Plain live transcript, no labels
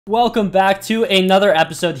Welcome back to another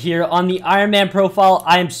episode here on the Ironman profile.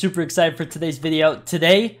 I am super excited for today's video.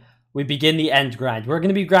 Today, we begin the end grind. We're going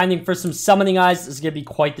to be grinding for some summoning eyes. This is going to be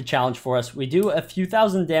quite the challenge for us. We do a few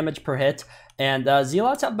thousand damage per hit, and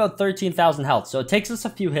Zealots have about 13,000 health. So it takes us a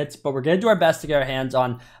few hits, but we're going to do our best to get our hands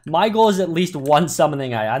on. My goal is at least one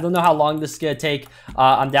summoning eye. I don't know how long this is going to take.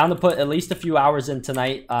 I'm down to put at least a few hours in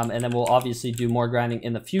tonight, and then we'll obviously do more grinding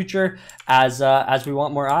in the future as we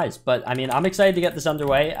want more eyes. But I mean, I'm excited to get this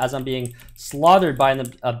underway as I'm being slaughtered by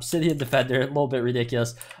an obsidian defender. A little bit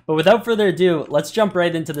ridiculous. But without further ado, let's jump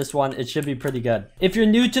right into this one. It should be pretty good. If you're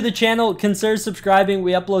new to the channel, consider subscribing.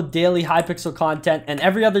 We upload daily Hypixel content, and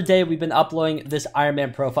every other day we've been uploading this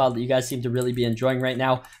Ironman profile that you guys seem to really be enjoying right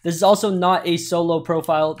now. This is also not a solo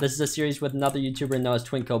profile. This is a series with another YouTuber known as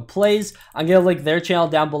Twinko Plays. I'm going to link their channel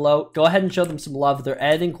down below. Go ahead and show them some love. Their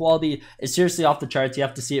editing quality is seriously off the charts. You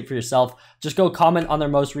have to see it for yourself. Just go comment on their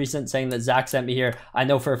most recent saying that Zach sent me here. I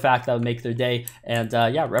know for a fact that would make their day. And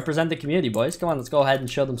yeah, represent the community, boys. Come on, let's go ahead and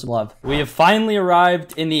show them some love. We have finally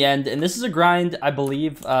arrived in the end, and this is a grind I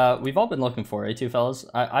believe we've all been looking for, eh, too, fellas?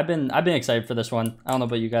 I've been excited for this one. I don't know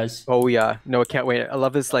about you guys. Oh yeah, no, I can't wait. I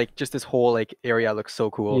love this, like, just this whole like area looks so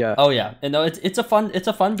cool. Yeah. Oh yeah, and no, it's a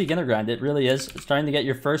fun beginner grind. It really is. It's trying to get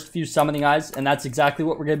your first few summoning eyes, and that's exactly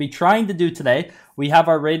what we're going to be trying to do today. We have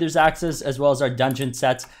our Raiders axes as well as our dungeon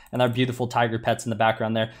sets and our beautiful tiger pets in the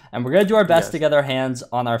background there. And we're going to do our best to get our hands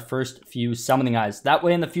on our first few summoning eyes. That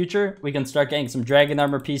way in the future, we can start getting some dragon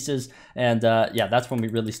armor pieces. And yeah, that's when we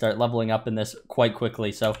really start leveling up in this quite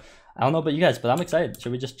quickly. So I don't know about you guys, but I'm excited.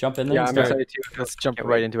 Should we just jump in there? Yeah, I'm excited too. Let's jump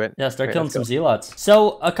right into it. Yeah, start killing some zealots.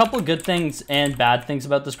 So a couple good things and bad things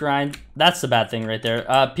about this grind. That's the bad thing right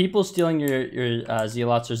there. People stealing your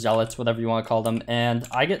zealots or zealots, whatever you want to call them. And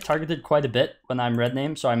I get targeted quite a bit when I'm red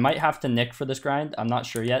name, so I might have to nick for this grind. I'm not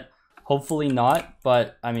sure yet. Hopefully not,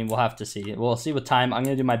 but I mean, we'll have to see. We'll see with time. I'm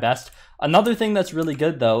going to do my best. Another thing that's really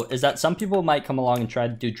good, though, is that some people might come along and try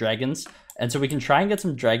to do dragons. And so we can try and get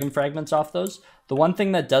some dragon fragments off those. The one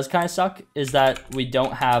thing that does kind of suck is that we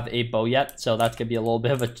don't have a bow yet. So that's going to be a little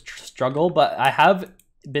bit of a struggle. But I have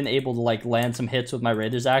been able to like land some hits with my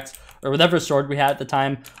Raiders axe or whatever sword we had at the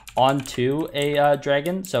time onto a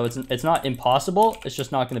dragon. So it's not impossible. It's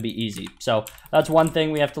just not going to be easy. So that's one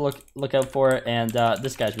thing we have to look out for. And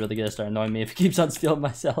this guy's really going to start annoying me if he keeps on stealing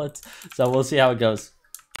my zealots. So we'll see how it goes.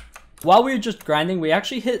 While we were just grinding, we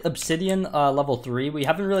actually hit obsidian level 3. We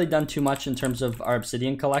haven't really done too much in terms of our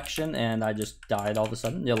obsidian collection, and I just died all of a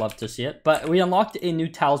sudden. You'll love to see it. But we unlocked a new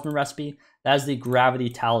talisman recipe. That is the gravity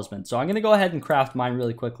talisman. So I'm going to go ahead and craft mine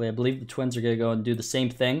really quickly. I believe the twins are going to go and do the same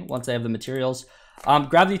thing once they have the materials.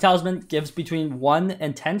 Gravity talisman gives between 1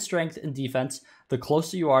 and 10 strength and defense the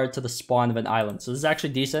closer you are to the spawn of an island. So this is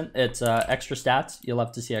actually decent. It's extra stats. You'll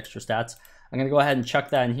love to see extra stats. I'm going to go ahead and chuck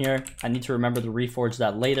that in here. I need to remember to reforge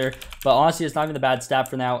that later. But honestly, it's not even a bad stat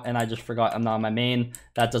for now. And I just forgot I'm not on my main.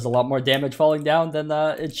 That does a lot more damage falling down than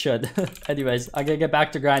it should. Anyways, I'm going to get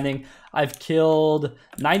back to grinding. I've killed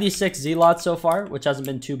 96 zealots so far, which hasn't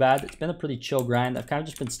been too bad. It's been a pretty chill grind. I've kind of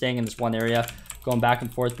just been staying in this one area, going back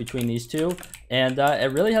and forth between these two. And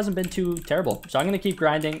it really hasn't been too terrible. So I'm going to keep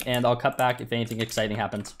grinding, and I'll cut back if anything exciting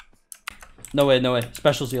happens. No way, no way.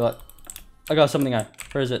 Special zealot. I got something eye.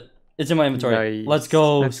 Where is it? It's in my inventory. Nice. Let's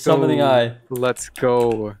go. Summoning eye. Let's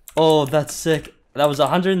go. Oh, that's sick. That was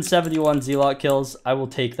 171 zealot kills. I will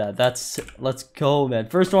take that. Let's go, man.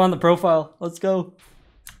 First one on the profile. Let's go.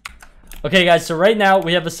 Okay, guys. So right now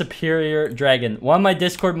we have a superior dragon. One of my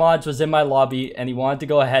Discord mods was in my lobby, and he wanted to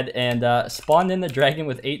go ahead and spawn in the dragon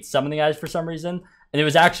with 8 summoning eyes for some reason. And it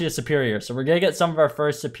was actually a superior. So we're going to get some of our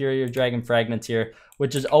first superior dragon fragments here,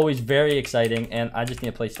 which is always very exciting. And I just need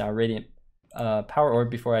to place down radiant power orb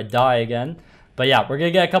before I die again. But yeah, we're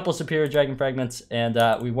gonna get a couple superior dragon fragments, and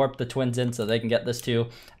we warped the twins in so they can get this too.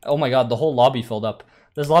 Oh my god, the whole lobby filled up.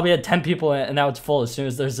 This lobby had 10 people in it, and now it's full as soon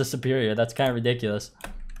as there's a superior. That's kind of ridiculous.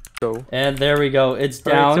 And there we go, it's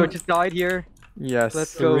down. Right, so it just died here. Yes,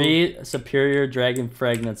 let's go. 3 superior dragon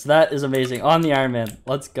fragments. That is amazing. On the Ironman.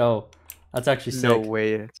 Let's go. That's actually sick. No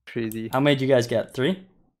way, it's crazy. How many did you guys get? 3?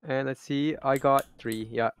 And let's see, I got 3.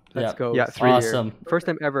 Yeah, let's go. Yeah, 3 awesome. Here. First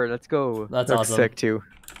time ever. Let's go. That's looks awesome. Sick too.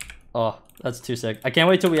 Oh, that's too sick. I can't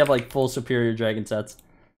wait till we have like full superior dragon sets.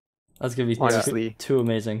 That's gonna be honestly too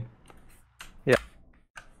amazing. Yeah.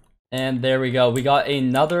 And there we go. We got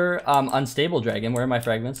another unstable dragon. Where are my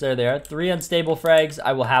fragments? There they are. 3 unstable frags.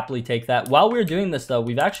 I will happily take that. While we're doing this, though,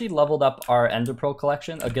 we've actually leveled up our Ender Pearl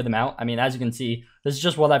collection a good amount. I mean, as you can see, this is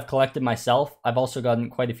just what I've collected myself. I've also gotten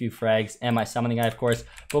quite a few frags and my summoning eye, of course.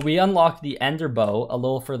 But we unlocked the Ender Bow a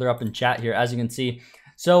little further up in chat here, as you can see.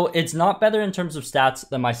 So it's not better in terms of stats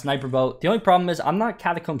than my sniper bow. The only problem is I'm not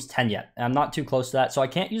Catacombs 10 yet, and I'm not too close to that, so I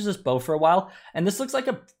can't use this bow for a while. And this looks like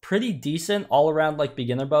a pretty decent all-around like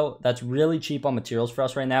beginner bow that's really cheap on materials for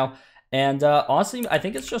us right now. And honestly, I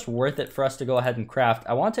think it's just worth it for us to go ahead and craft.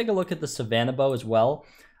 I want to take a look at the Savannah bow as well.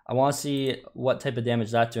 I want to see what type of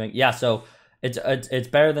damage that's doing. Yeah, so it's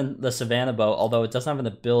better than the Savannah bow, although it doesn't have an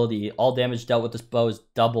ability. All damage dealt with this bow is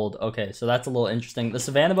doubled. Okay, so that's a little interesting. The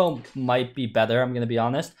Savannah bow might be better, I'm going to be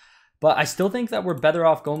honest. But I still think that we're better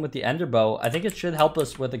off going with the Ender bow. I think it should help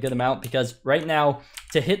us with a good amount because right now,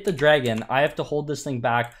 to hit the dragon, I have to hold this thing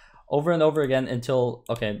back over and over again until,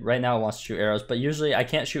 okay, right now it wants to shoot arrows, but usually I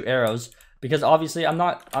can't shoot arrows because obviously I'm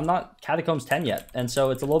not Catacombs 10 yet, and so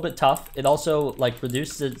it's a little bit tough. It also like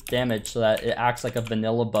reduces its damage so that it acts like a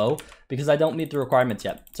vanilla bow because I don't meet the requirements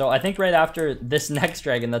yet. So I think right after this next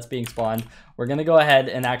dragon that's being spawned, we're gonna go ahead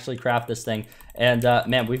and actually craft this thing. And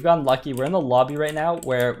man, we've gotten lucky. We're in the lobby right now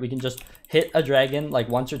where we can just hit a dragon like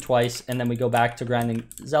once or twice, and then we go back to grinding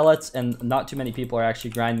zealots, and not too many people are actually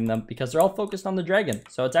grinding them because they're all focused on the dragon.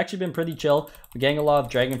 So it's actually been pretty chill. We're getting a lot of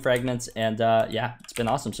dragon fragments, and yeah, it's been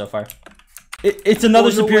awesome so far. It's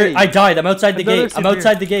another superior. I died. I'm outside the gate. I'm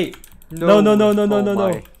outside the gate. No. No.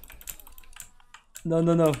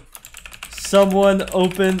 Someone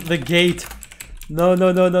open the gate.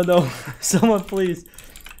 No. Someone please.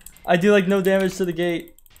 I do like no damage to the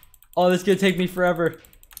gate. Oh, this is gonna take me forever.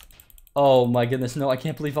 Oh my goodness, no, I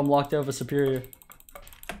can't believe I'm locked out of a superior.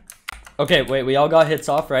 Okay, wait, we all got hits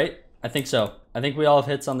off, right? I think so. I think we all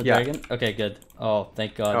have hits on the dragon. Okay, good. Oh,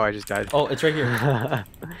 thank God. Oh, I just died. Oh, it's right here.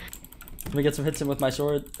 Let me get some hits in with my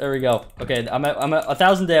sword. There we go. Okay, I'm at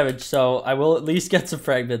 1,000 damage, so I will at least get some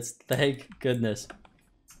fragments. Thank goodness.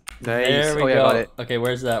 Nice. There we go. Got it. Okay,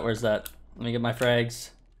 where's that? Let me get my frags.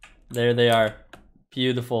 There they are.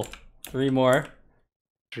 Beautiful. 3 more.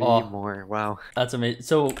 3 more. Wow. That's amazing.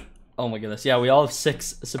 So, oh my goodness. Yeah, we all have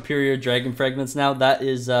 6 superior dragon fragments now. That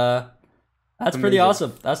is that's amazing. Pretty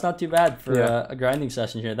awesome. That's not too bad for a grinding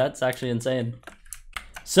session here. That's actually insane.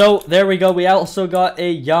 So there we go. We also got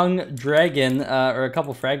a young dragon, or a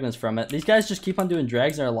couple fragments from it. These guys just keep on doing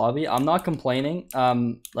drags in our lobby. I'm not complaining.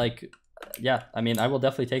 Like, yeah, I mean, I will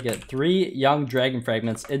definitely take it. 3 young dragon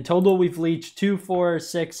fragments. In total, we've leached 2, 4,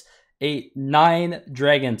 6, 8, 9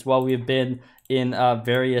 dragons while we've been in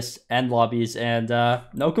various end lobbies, and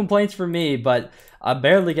no complaints from me, but I'm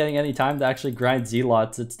barely getting any time to actually grind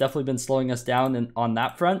zealots. It's definitely been slowing us down on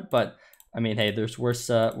that front, but I mean, hey, there's worse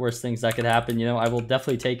things that could happen. You know, I will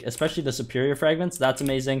definitely take, especially the superior fragments. That's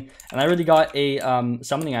amazing. And I already got a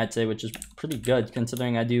summoning, I'd say, which is pretty good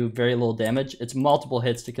considering I do very little damage. It's multiple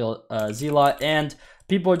hits to kill zealot, and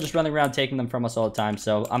people are just running around taking them from us all the time.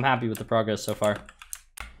 So I'm happy with the progress so far.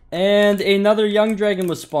 And another young dragon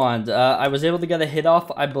was spawned. I was able to get a hit off,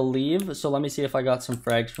 I believe. So let me see if I got some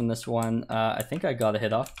frags from this one. I think I got a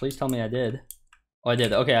hit off. Please tell me I did. Oh, I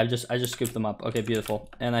did. Okay, I just scooped them up. Okay,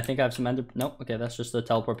 beautiful. And I think I have some ender. Nope. Okay, that's just the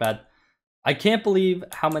teleport pad. I can't believe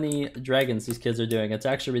how many dragons these kids are doing. It's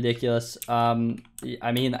actually ridiculous. I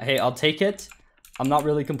mean, hey, I'll take it. I'm not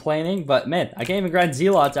really complaining, but man, I can't even grind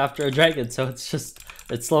zealots after a dragon, so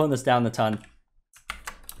it's slowing us down a ton.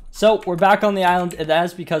 So we're back on the island, and that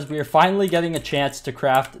is because we are finally getting a chance to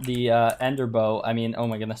craft the ender bow. I mean, oh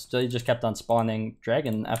my goodness, they just kept on spawning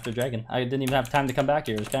dragon after dragon. I didn't even have time to come back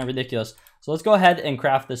here. It was kind of ridiculous. So let's go ahead and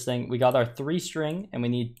craft this thing. We got our 3 string, and we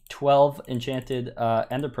need 12 enchanted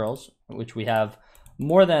ender pearls, which we have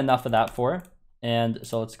more than enough of that for. And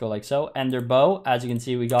so let's go like so. Ender bow, as you can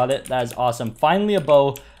see, we got it. That is awesome. Finally a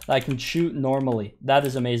bow that I can shoot normally. That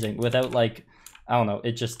is amazing without like, I don't know,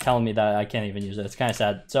 it's just telling me that I can't even use it. It's kind of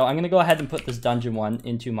sad. So I'm going to go ahead and put this dungeon one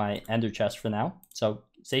into my ender chest for now. So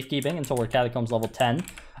safekeeping until we're catacombs level 10.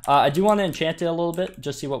 I do want to enchant it a little bit,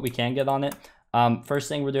 just see what we can get on it. First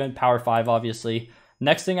thing we're doing, power 5, obviously.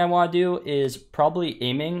 Next thing I want to do is probably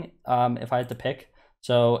aiming, if I had to pick.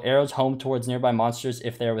 So arrows home towards nearby monsters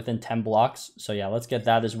if they're within 10 blocks. So yeah, let's get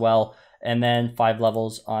that as well. And then 5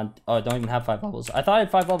 levels on, oh, I don't even have 5 levels. I thought I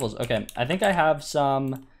had 5 levels. Okay, I think I have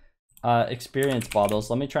some experience bottles.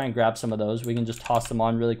 Let me try and grab some of those. We can just toss them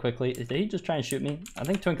on really quickly. Did he just try and shoot me? I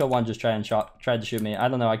think Twinkle1 just tried to shoot me. I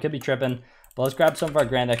don't know. I could be tripping. But let's grab some of our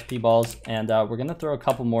grand XP balls, and we're going to throw a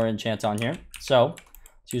couple more enchants on here. So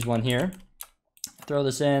let's use one here. Throw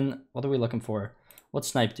this in. What are we looking for? What's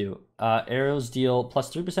snipe do? Arrows deal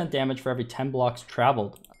plus 3% damage for every 10 blocks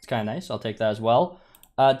traveled. That's kind of nice. I'll take that as well.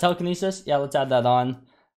 Telekinesis. Yeah, let's add that on.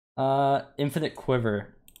 Infinite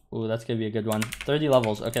quiver. Ooh, that's going to be a good one. 30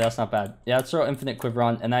 levels. Okay, that's not bad. Yeah, let's throw infinite quiver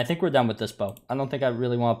on. And I think we're done with this bow. I don't think I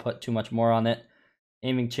really want to put too much more on it.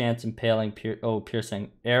 Aiming chance, impaling,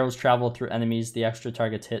 piercing. Arrows travel through enemies. The extra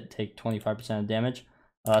targets hit take 25% of damage.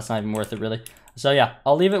 That's not even worth it, really. So yeah,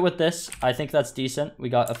 I'll leave it with this. I think that's decent. We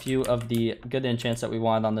got a few of the good enchants that we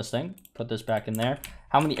wanted on this thing. Put this back in there.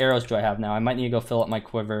 How many arrows do I have now? I might need to go fill up my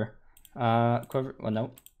quiver. Quiver. Well,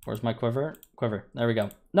 no. Where's my quiver? Quiver. There we go.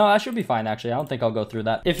 No, I should be fine, actually. I don't think I'll go through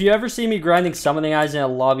that. If you ever see me grinding summoning eyes in a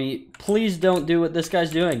lobby, please don't do what this guy's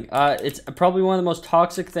doing. It's probably one of the most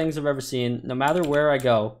toxic things I've ever seen. No matter where I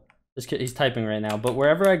go. This kid, he's typing right now. But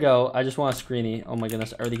wherever I go, I just want a screeny. Oh my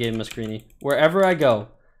goodness, I already gave him a screeny. Wherever I go,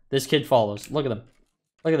 this kid follows. Look at him.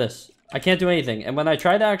 Look at this. I can't do anything. And when I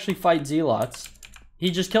try to actually fight Zealots, he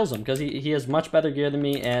just kills them because he has much better gear than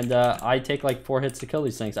me. And I take like 4 hits to kill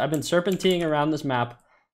these things. I've been serpentining around this map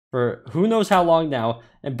for who knows how long now,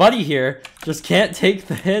 and Buddy here just can't take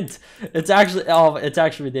the hint. It's actually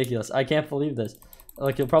ridiculous. I can't believe this.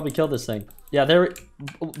 Like, he'll probably kill this thing. Yeah,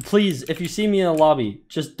 please, if you see me in a lobby,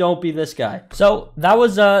 just don't be this guy. So that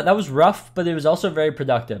was rough, but it was also very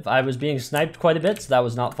productive. I was being sniped quite a bit, so that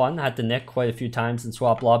was not fun. I had to nick quite a few times and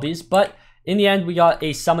swap lobbies, but in the end, we got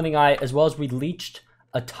a summoning eye, as well as we leeched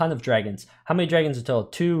a ton of dragons. How many dragons in total?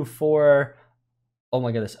 2, 4. Oh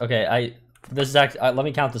my goodness. Okay, this is actually, let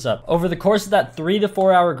me count this up. Over the course of that 3 to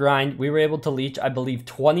 4 hour grind, we were able to leech, I believe,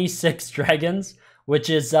 26 dragons, which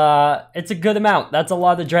is, it's a good amount. That's a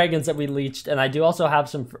lot of dragons that we leeched. And I do also have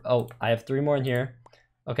some, I have 3 more in here.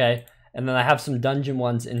 Okay. And then I have some dungeon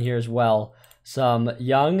ones in here as well. Some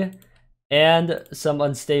young and some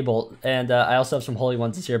unstable. And I also have some holy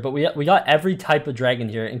ones here. But we got every type of dragon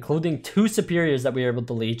here, including 2 superiors that we were able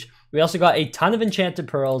to leech. We also got a ton of enchanted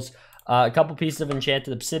pearls, a couple pieces of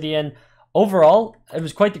enchanted obsidian. Overall, it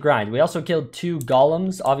was quite the grind. We also killed 2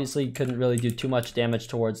 golems. Obviously, couldn't really do too much damage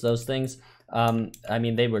towards those things. I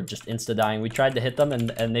mean, they were just insta-dying. We tried to hit them,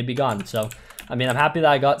 and they'd be gone. So, I mean, I'm happy that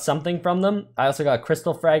I got something from them. I also got a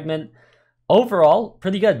crystal fragment. Overall,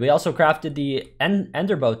 pretty good. We also crafted the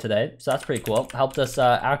ender bow today, so that's pretty cool. Helped us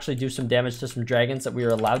actually do some damage to some dragons that we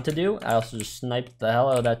were allowed to do. I also just sniped the hell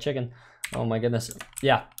out of that chicken. Oh my goodness.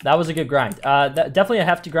 Yeah, that was a good grind. Definitely a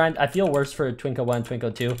hefty grind. I feel worse for Twinkle 1 and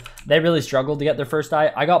Twinkle 2. They really struggled to get their first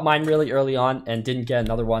eye. I got mine really early on and didn't get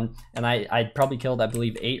another one. And I probably killed, I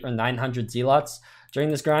believe, 800 or 900 Zealots during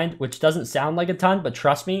this grind, which doesn't sound like a ton, but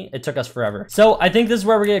trust me, it took us forever. So I think this is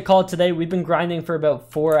where we're gonna call it today. We've been grinding for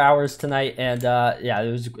about 4 hours tonight, and yeah,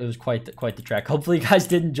 it was quite the trek. Hopefully you guys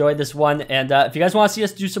did enjoy this one, and if you guys want to see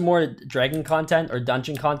us do some more dragon content or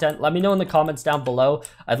dungeon content, let me know in the comments down below.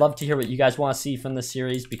 I'd love to hear what you guys want to see from this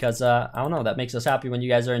series, because I don't know, that makes us happy when you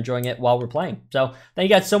guys are enjoying it while we're playing. So thank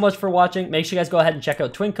you guys so much for watching. Make sure you guys go ahead and check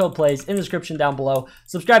out Twinkle Plays in the description down below.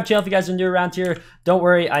 Subscribe to the channel if you guys are new around here. Don't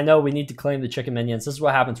worry, I know we need to claim the chicken minions. This is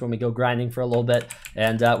what happens when we go grinding for a little bit.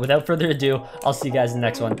 And without further ado, I'll see you guys in the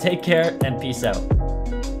next one. Take care and peace out.